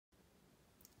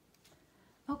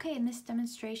Okay, in this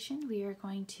demonstration, we are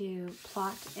going to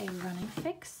plot a running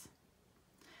fix.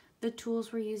 The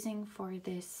tools we're using for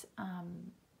this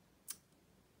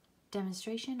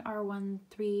demonstration are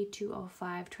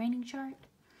R41-13.0N training chart.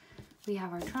 We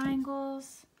have our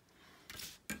triangles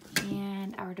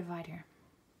and our divider.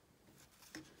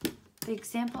 The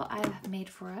example I have made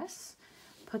for us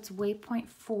puts waypoint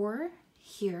 4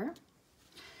 here,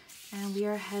 and we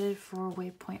are headed for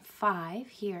waypoint 5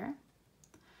 here.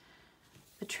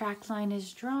 The track line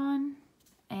is drawn,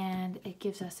 and it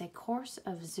gives us a course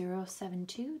of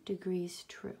 0.72 degrees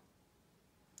true.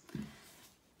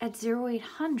 At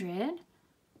 0800,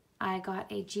 I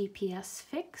got a GPS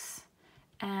fix,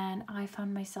 and I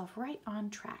found myself right on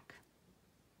track.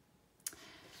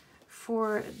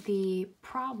 For the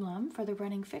problem, for the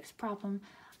running fix problem,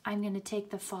 I'm going to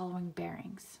take the following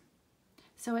bearings.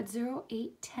 So at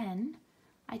 0810,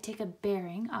 I take a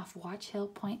bearing off Watch Hill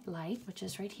Point Light, which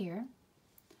is right here,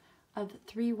 of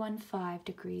 315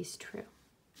 degrees true.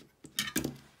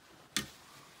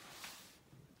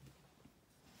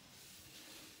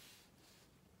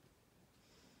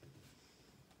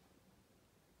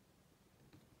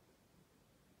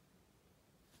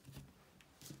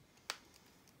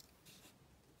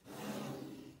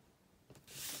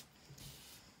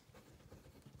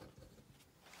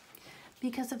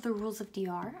 Because of the rules of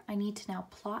DR, I need to now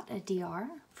plot a DR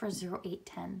for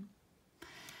 0810.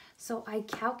 So I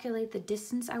calculate the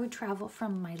distance I would travel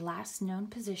from my last known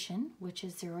position, which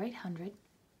is 0800,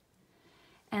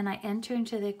 and I enter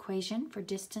into the equation for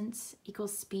distance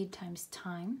equals speed times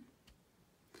time.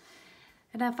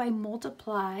 And if I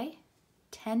multiply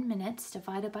 10 minutes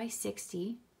divided by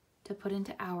 60 to put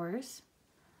into hours,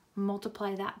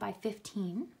 multiply that by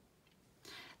 15,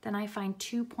 then I find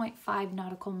 2.5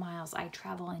 nautical miles I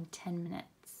travel in 10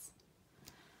 minutes.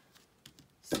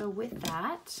 So with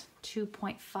that,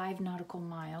 2.5 nautical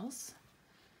miles,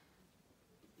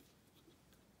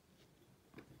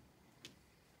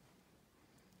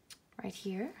 right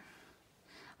here,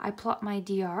 I plot my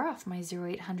DR off my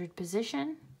 0800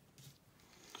 position.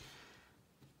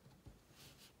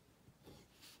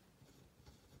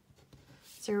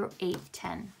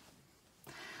 (0810).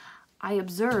 I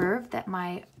observe that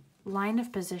my line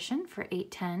of position for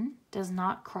 810 does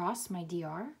not cross my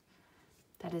DR.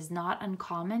 That is not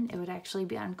uncommon. It would actually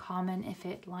be uncommon if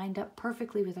it lined up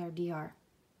perfectly with our DR.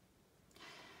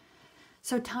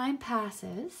 So time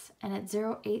passes, and at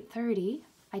 0830,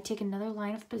 I take another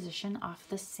line of position off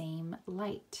the same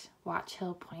light, Watch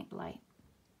Hill Point Light.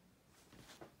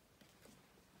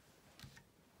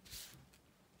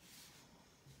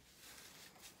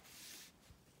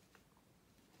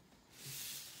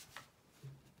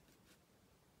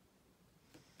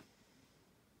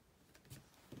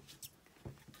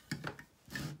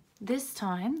 This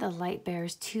time, the light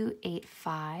bears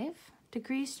 285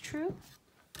 degrees true.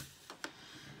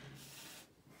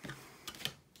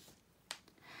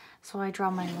 So I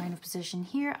draw my line of position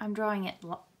here. I'm drawing it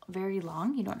very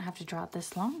long. You don't have to draw it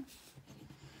this long.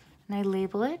 And I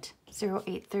label it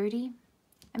 0830.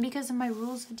 And because of my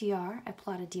rules of DR, I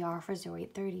plot a DR for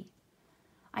 0830.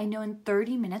 I know in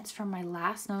 30 minutes from my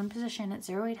last known position at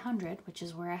 0800, which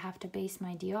is where I have to base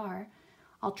my DR,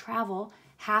 I'll travel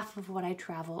half of what I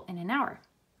travel in an hour.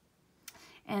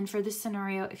 And for this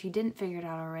scenario, if you didn't figure it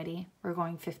out already, we're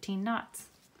going 15 knots.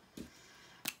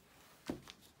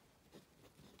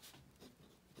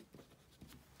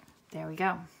 There we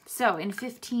go. So in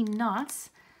 15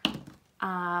 knots,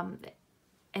 in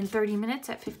 30 minutes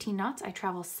at 15 knots, I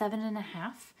travel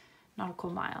 7.5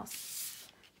 nautical miles.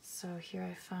 So here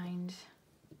I find,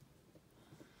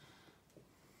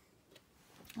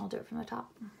 I'll do it from the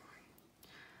top.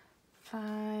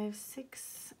 5,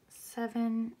 6,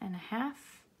 7.5,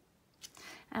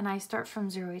 and I start from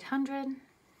 0800,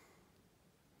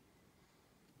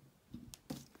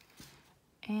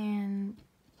 and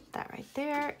that right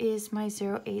there is my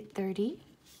 0830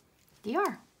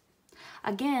 DR.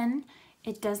 Again,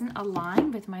 it doesn't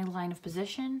align with my line of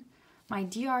position. My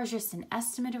DR is just an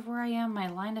estimate of where I am. My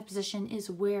line of position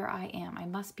is where I am. I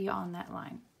must be on that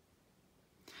line.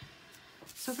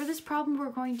 So for this problem, we're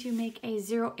going to make a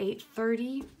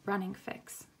 0830 running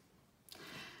fix.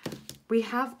 We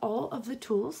have all of the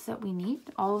tools that we need,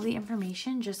 all of the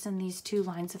information just in these two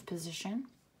lines of position.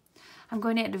 I'm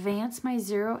going to advance my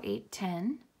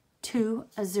 0810 to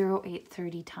a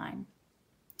 0830 time.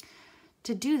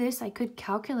 To do this, I could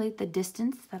calculate the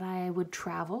distance that I would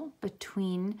travel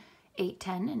between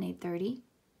 810 and 830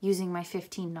 using my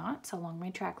 15 knots along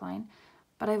my track line,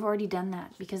 but I've already done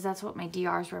that because that's what my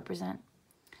DRs represent.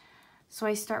 So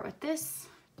I start with this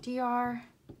DR,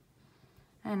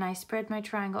 and I spread my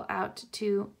triangle out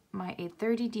to my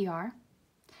 830 DR,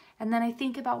 and then I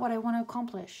think about what I want to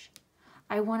accomplish.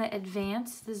 I want to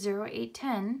advance the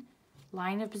 0810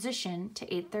 line of position to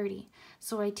 830.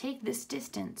 So I take this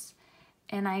distance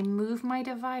and I move my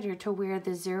divider to where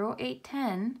the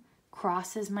 0810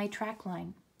 crosses my track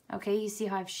line. Okay, you see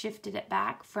how I've shifted it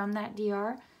back from that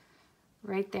DR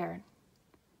right there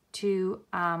to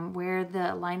where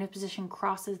the line of position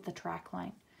crosses the track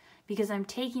line. Because I'm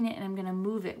taking it and I'm going to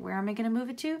move it. Where am I going to move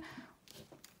it to?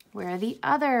 Where the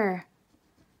other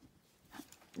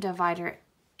divider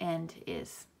end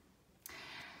is.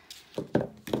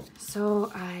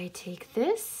 So I take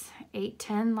this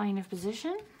 810 line of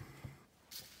position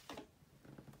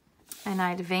and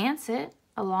I advance it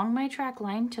along my track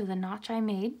line to the notch I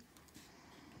made.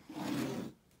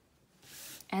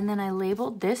 And then I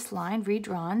labeled this line,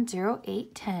 redrawn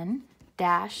 0810-0830.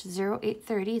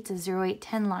 It's a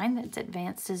 0810 line that's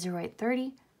advanced to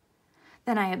 0830.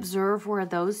 Then I observe where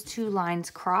those two lines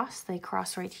cross. They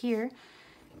cross right here.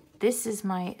 This is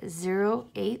my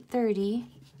 0830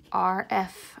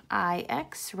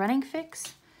 RFIX running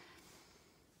fix.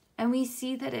 And we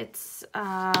see that it's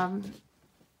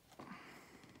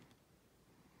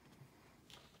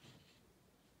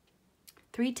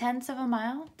 3/10 of a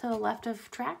mile to the left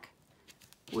of track,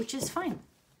 which is fine.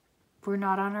 We're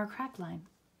not on our crack line.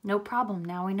 No problem.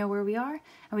 Now we know where we are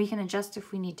and we can adjust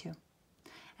if we need to.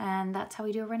 And that's how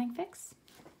we do a running fix.